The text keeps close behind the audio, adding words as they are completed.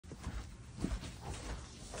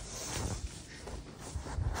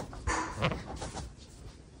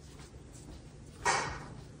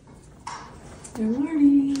Good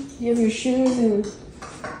morning. You have your shoes and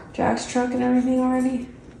Jack's truck and everything already?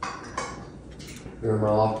 They're in my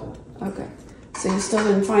locker. Okay. So you still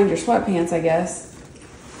didn't find your sweatpants, I guess?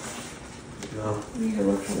 No. I need to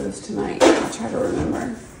look for those tonight. I'll try to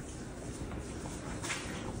remember.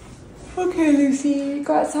 Okay, Lucy,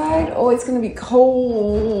 go outside. Oh, it's gonna be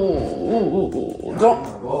cold. Don't.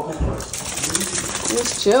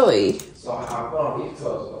 It's chilly.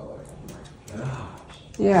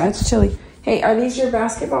 Yeah, it's chilly. Hey, are these your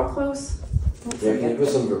basketball clothes? Yeah, can you put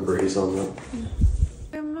some Febreze on them?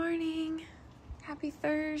 Good morning. Happy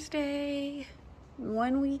Thursday.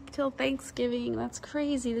 1 week till Thanksgiving. That's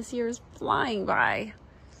crazy. This year is flying by.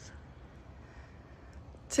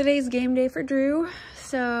 Today's game day for Drew.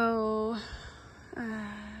 So,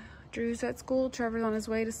 Drew's at school. Trevor's on his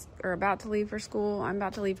way to, or about to leave for school. I'm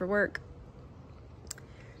about to leave for work.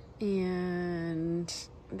 And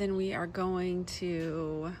then we are going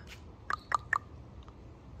to,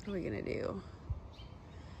 what are we gonna do?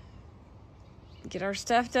 Get our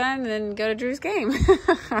stuff done and then go to Drew's game.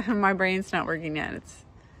 My brain's not working yet. It's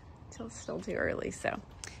still too early, so. All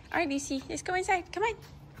right, Lucy, let's go inside. Come on.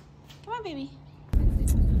 Come on, baby.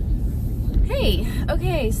 Hey,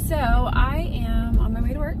 okay, so I am on my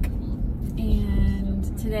way to work,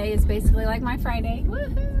 and today is basically like my Friday.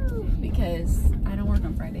 Woohoo! Because I don't work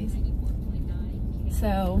on Fridays.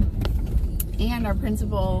 So, and our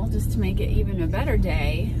principal, just to make it even a better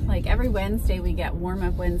day, like every Wednesday we get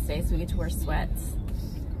warm-up Wednesday, so we get to wear sweats.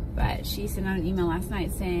 But she sent out an email last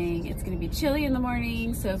night saying it's going to be chilly in the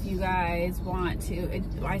morning, so if you guys want to,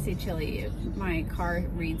 I say chilly, my car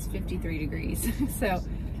reads 53 degrees. So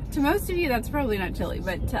to most of you, that's probably not chilly,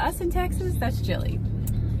 but to us in Texas, that's chilly.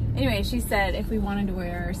 Anyway, she said if we wanted to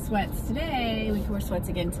wear sweats today, we could wear sweats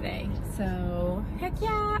again today. So heck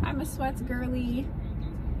yeah, I'm a sweats girly.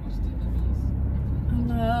 I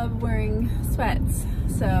love wearing sweats,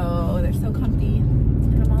 so they're so comfy,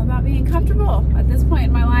 and I'm all about being comfortable. At this point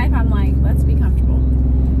in my life, I'm like, let's be comfortable.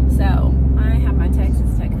 So I have my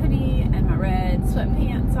Texas Tech hoodie and my red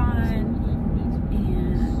sweatpants on,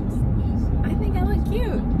 and I think I look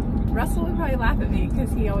cute. Russell would probably laugh at me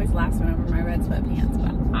because he always laughs when I wear my red sweatpants,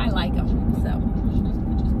 but I like them. So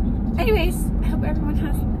anyways, I hope everyone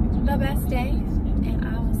has the best day, and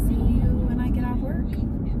I will see you when I get off work.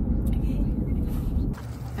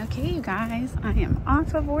 Okay, you guys, I am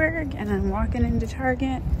off of work and I'm walking into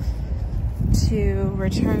Target to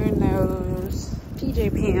return those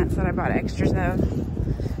PJ pants that I bought extras of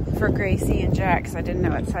for Gracie and Jack because I didn't know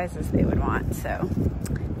what sizes they would want. So,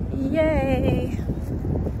 yay!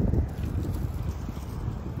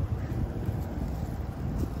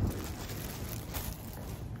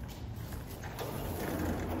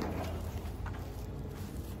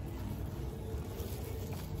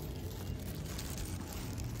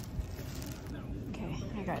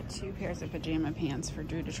 I got 2 pairs of pajama pants for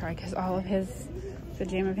Drew to try because all of his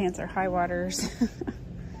pajama pants are high waters.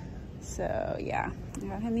 So yeah, I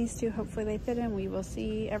got him these 2. Hopefully they fit him. We will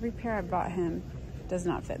see. Every pair I bought him does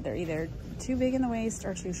not fit. They're either too big in the waist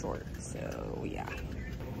or too short. So yeah.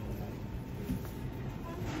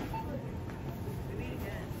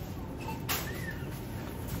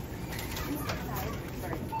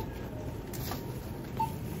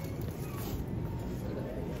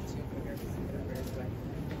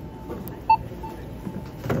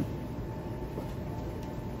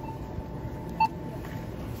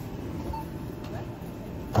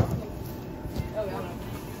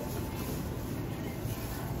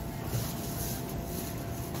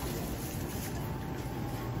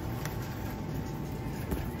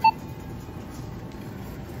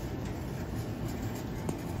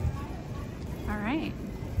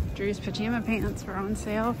 Drew's pajama pants were on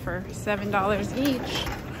sale for $7 each.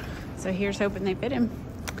 So here's hoping they fit him.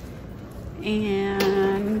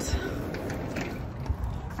 And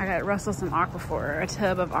I got Russell some Aquaphor, a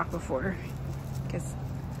tub of Aquaphor, because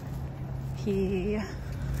he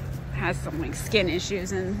has some like skin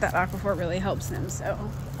issues and that Aquaphor really helps him. So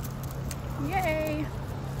yay.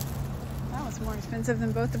 That was more expensive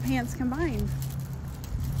than both the pants combined.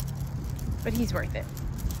 But he's worth it.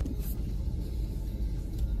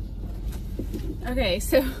 Okay,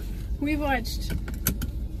 so we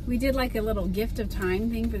did like a little gift of time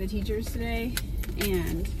thing for the teachers today,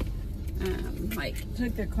 and like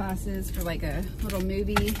took their classes for like a little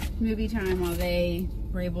movie time while they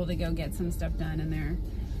were able to go get some stuff done in their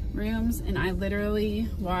rooms. And I literally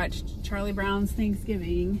watched Charlie Brown's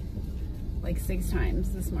Thanksgiving like 6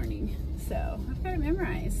 times this morning, so I've got it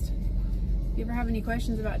memorized. If you ever have any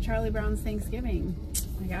questions about Charlie Brown's Thanksgiving,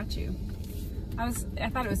 I got you. I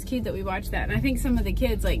thought it was cute that we watched that, and I think some of the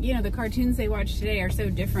kids, like, you know, the cartoons they watch today are so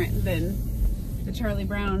different than the Charlie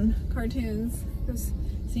Brown cartoons. Those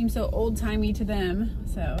seem so old-timey to them,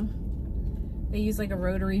 so they use like a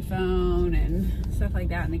rotary phone and stuff like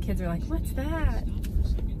that, and the kids are like, what's that?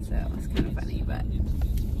 So it's kind of funny, but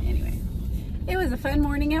anyway. It was a fun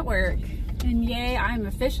morning at work, and yay, I'm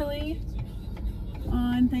officially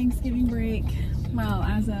on Thanksgiving break. Well,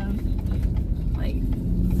 as of like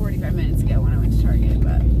 45 minutes ago when I went to Target,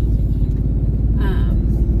 but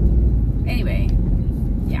anyway,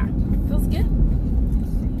 yeah, feels good.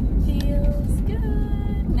 Feels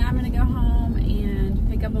good. Now I'm gonna go home and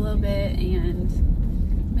pick up a little bit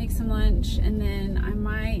and make some lunch, and then I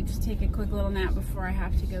might take a quick little nap before I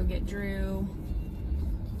have to go get Drew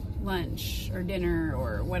lunch or dinner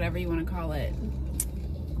or whatever you want to call it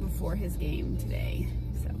before his game today.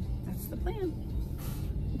 So that's the plan.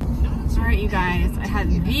 All right, you guys, I had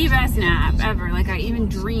the best nap ever. Like I even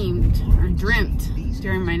dreamt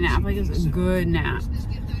during my nap. Like it was a good nap.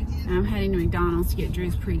 And I'm heading to McDonald's to get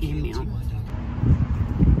Drew's pregame meal.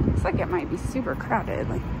 Looks like it might be super crowded.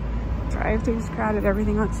 Like drive-thru's crowded,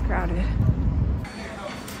 everything looks crowded.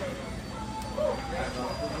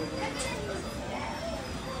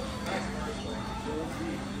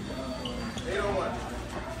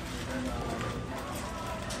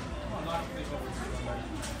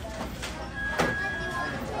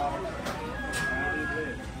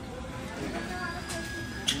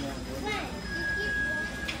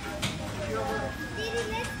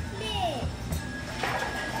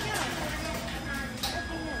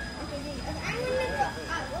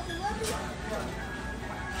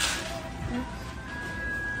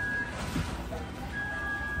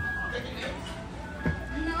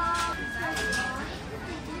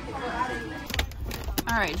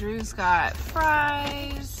 All right, Drew's got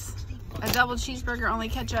fries, a double cheeseburger, only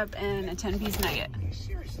ketchup, and a 10-piece nugget.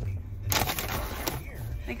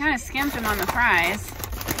 They kind of skimped him on the fries.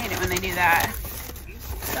 I hate it when they do that.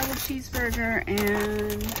 Double cheeseburger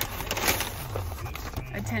and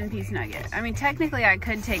a 10-piece nugget. I mean, technically I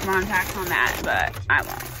could take Montax on that, but I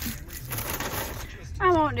won't.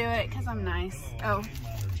 I won't do it because I'm nice. Oh,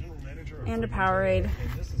 and a Powerade.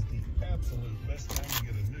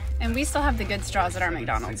 And we still have the good straws at our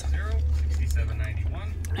McDonald's.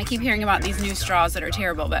 I keep hearing about these new straws that are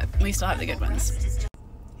terrible, but we still have the good ones.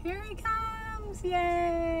 Here he comes,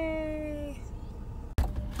 yay!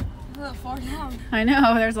 Far down. I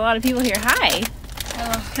know, there's a lot of people here. Hi.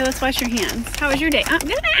 Hello. Okay, let's wash your hands. How was your day? You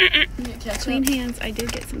get ketchup? Clean hands. I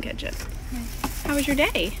did get some ketchup. How was your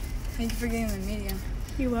day? Thank you for getting the medium.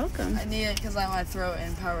 You're welcome. I need it because I have my throat,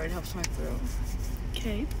 and Powerade helps my throat.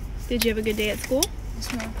 Okay. Did you have a good day at school?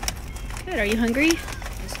 Yes, ma'am. Good. Are you hungry?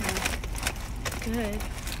 Yes, ma'am. Good.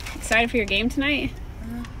 Excited for your game tonight?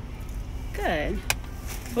 Good.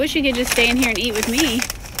 I wish you could just stay in here and eat with me.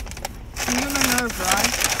 Can you give me another fry?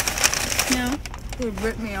 No. It would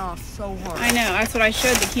rip me off so hard. I know. That's what I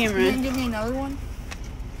showed the camera. You didn't give me another one?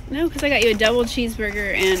 No, because I got you a double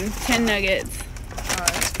cheeseburger and 10 nuggets.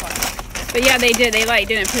 Alright, that's fine. But yeah, they did. They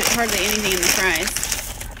didn't put hardly anything in the fries.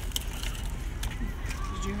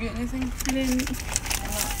 Did you get anything? I didn't.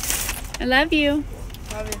 I love you.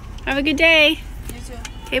 Love you. Have a good day. You too.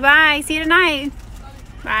 Okay, bye. See you tonight.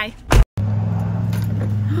 Bye.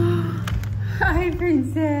 Hi,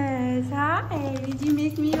 princess. Hi. Did you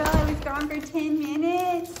miss me while I was gone for 10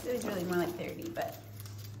 minutes? It was really more like 30, but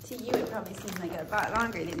to you it probably seems like a lot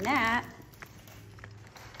longer than that.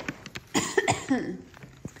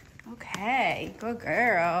 Okay, good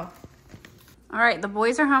girl. All right, the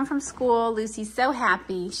boys are home from school. Lucy's so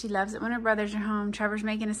happy. She loves it when her brothers are home. Trevor's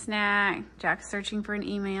making a snack. Jack's searching for an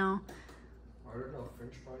email. Are there no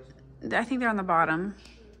French fries? I think they're on the bottom,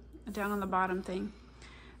 down on the bottom thing.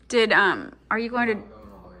 Did, are you going to, I'm going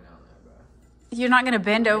all the way down there, bro. you're not going to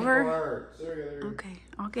bend over? Works. Okay,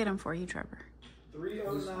 I'll get them for you, Trevor.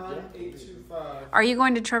 309-825. Are you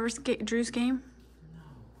going to Drew's game?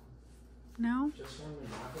 No. No? Just when we're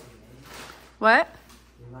not going to get What?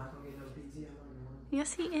 You're not going to get no pizza out of one?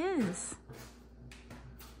 Yes, he is.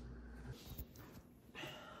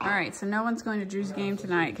 All right, so no one's going to Drew's game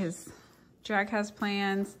tonight because Jack has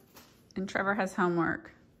plans and Trevor has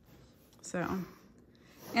homework. So,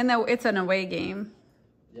 and though it's an away game.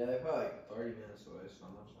 Yeah, they're probably like 30 minutes away, so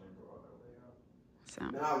I'm not playing for all that way out. So, I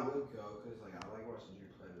mean, I would go because like, I like watching you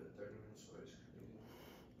play, but 30 minutes away is crazy.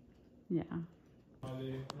 yeah. I'm not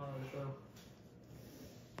really sure.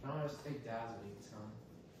 I don't just take Dad's week, son.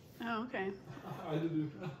 Oh, okay. I do.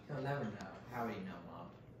 He'll never know. How would he know, Mom?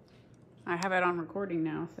 I have it on recording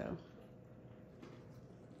now, so.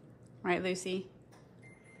 Right, Lucy?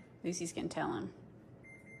 Lucy's gonna tell him.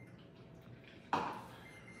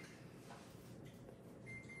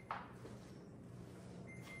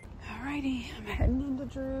 Alrighty, I'm heading into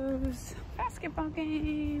Drew's basketball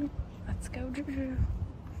game. Let's go, Drew.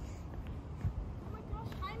 Oh my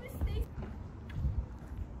gosh, hi, Miss Stacy.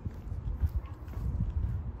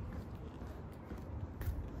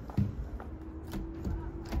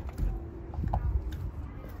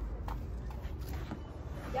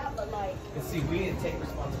 Yeah, but like. And see, we didn't take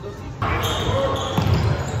responsibility.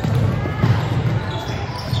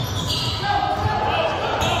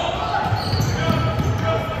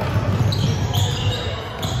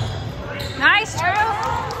 Nice,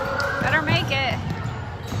 Drew. Better make it.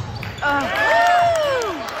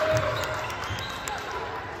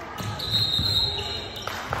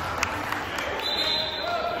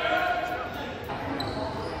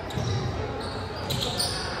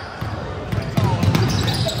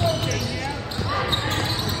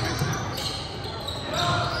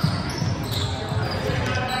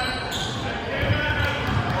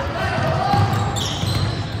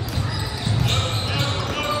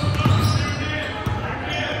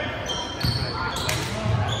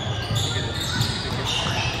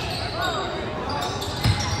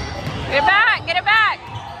 Get it back, get it back.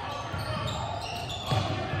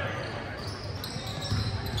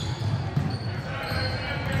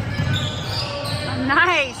 Oh,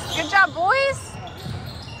 nice. Good job, boys.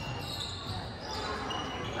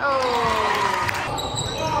 Oh.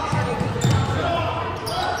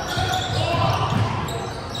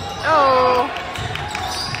 Oh.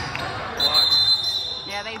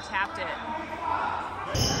 Yeah, they tapped it.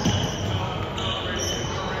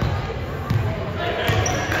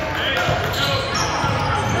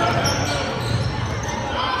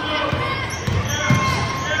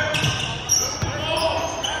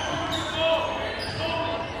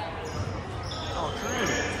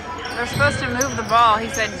 They're supposed to move the ball. He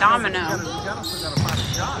said domino. You gotta find a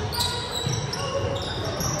shot.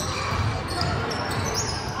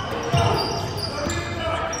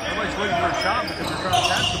 Nobody's looking for a shot because they're trying to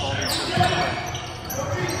pass the ball.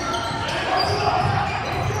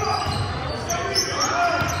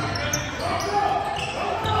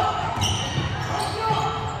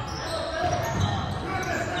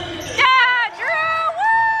 Yeah, Drew!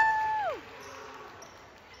 Woo!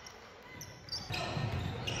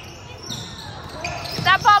 Get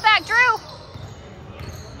that ball back, Drew.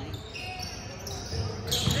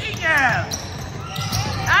 Yeah.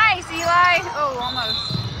 Nice, Eli. Oh, almost.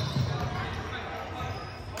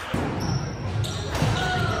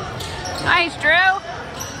 Nice, Drew.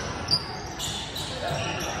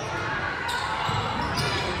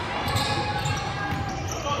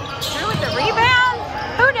 Drew with the rebound?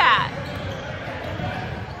 Who dat?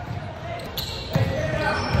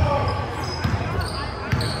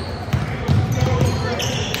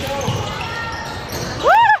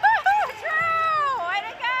 Woo! Drew! Way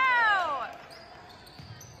to go!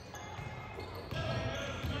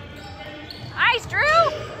 Nice, Drew!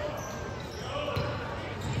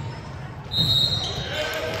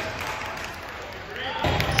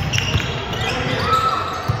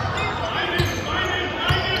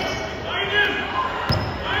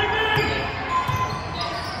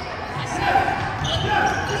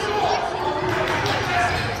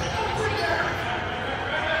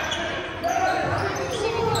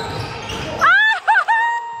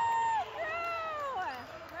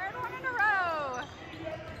 Third one in a row.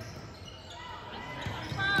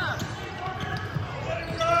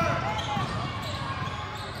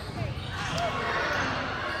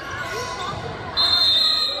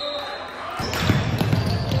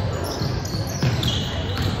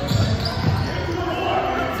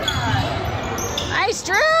 Nice,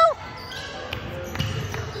 Drew.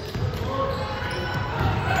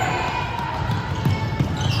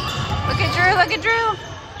 Look at Drew, look at Drew.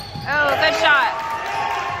 Oh, good shot.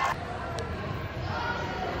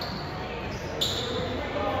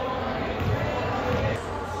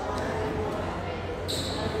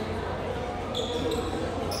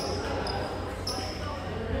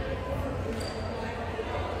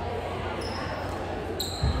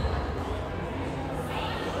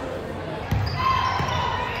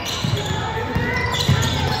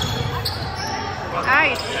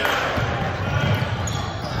 Nice. Good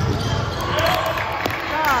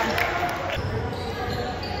job.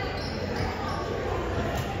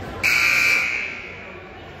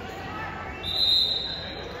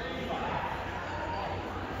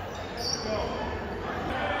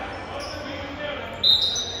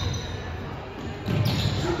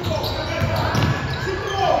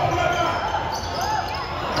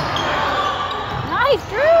 Nice,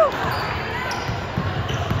 Drew.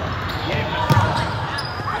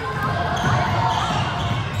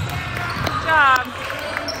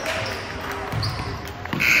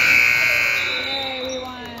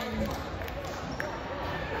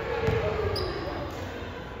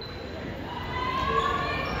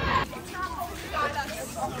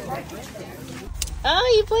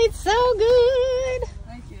 Oh, you played so good.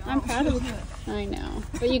 Thank you. I'm proud of you. I know.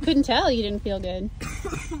 But you couldn't tell you didn't feel good.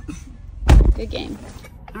 Good game.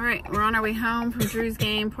 All right, we're on our way home from Drew's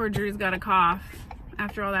game. Poor Drew's got a cough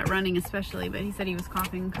after all that running especially, but he said he was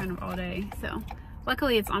coughing kind of all day. So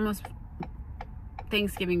luckily it's almost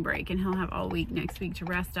Thanksgiving break and he'll have all week next week to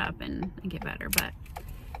rest up and get better. But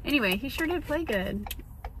anyway, he sure did play good.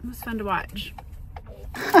 It was fun to watch.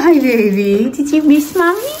 Hi, baby. Did you miss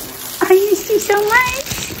Mommy? I missed you so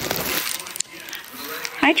much.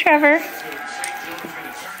 Hi, Trevor.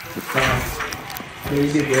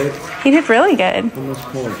 He did good. He did really good. How much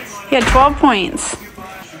points? He had 12 points.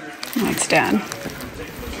 Oh, it's Dad.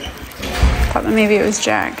 Thought that maybe it was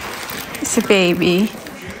Jack. It's a baby.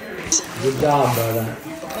 Good job, brother.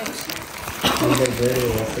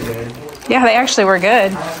 Yeah, they actually were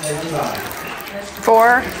good.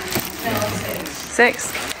 4,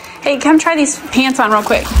 6. Hey, come try these pants on real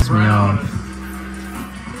quick. No.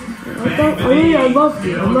 I love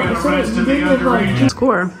you. I'm not saying you didn't like.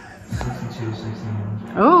 Score.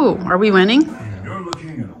 Oh, are we winning? You're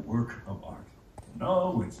looking at a work of art.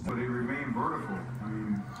 No, it's not. They remain vertical. I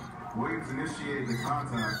mean, Williams initiated the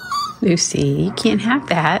contact. Lucy, you can't have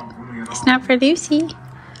that. It's not for Lucy.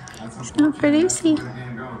 It's not for Lucy. The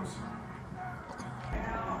game goes.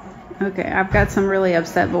 Okay, I've got some really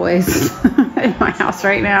upset boys in my house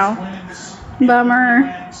right now.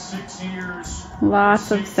 Bummer.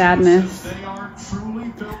 Lots of sadness.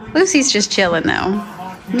 Lucy's just chilling though.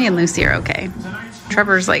 Me and Lucy are okay.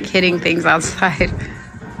 Trevor's like hitting things outside.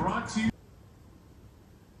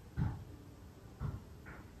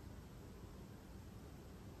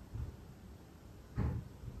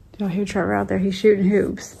 Y'all hear Trevor out there? He's shooting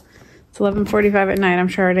hoops. It's 11:45 at night. I'm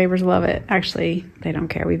sure our neighbors love it. Actually, they don't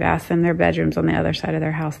care. We've asked them. Their bedroom's on the other side of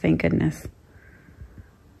their house. Thank goodness.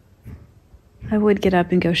 I would get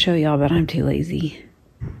up and go show y'all, but I'm too lazy.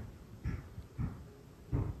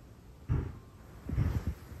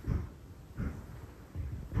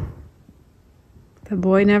 The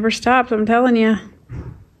boy never stops, I'm telling you.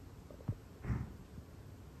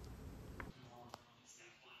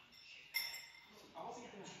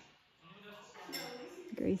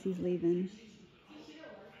 Gracie's leaving.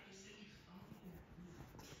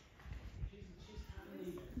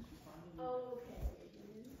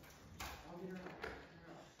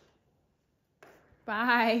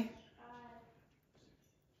 Bye.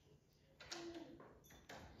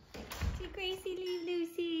 Did Gracie leave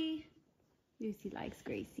Lucy? Lucy likes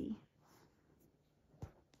Gracie.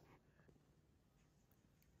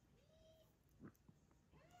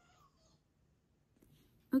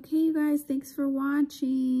 Okay, you guys, thanks for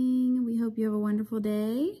watching. We hope you have a wonderful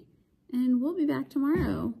day, and we'll be back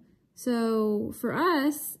tomorrow. So for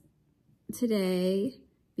us today,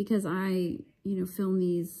 because I, film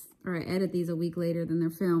these, or I edit these a week later than they're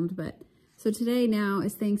filmed, but so today now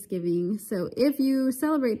is Thanksgiving. So if you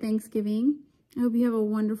celebrate Thanksgiving, I hope you have a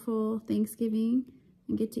wonderful Thanksgiving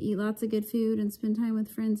and get to eat lots of good food and spend time with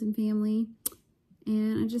friends and family.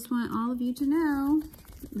 And I just want all of you to know,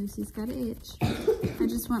 Lucy's got an itch. I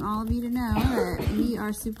just want all of you to know that we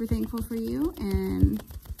are super thankful for you. And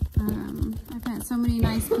I've met so many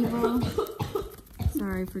nice people.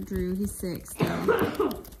 Sorry for Drew, he's sick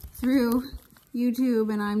still. Through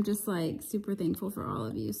YouTube, and I'm just like super thankful for all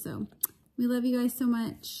of you. So we love you guys so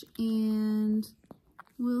much, and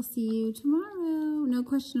we'll see you tomorrow. No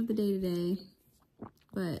question of the day today,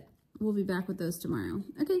 but we'll be back with those tomorrow.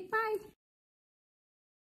 Okay,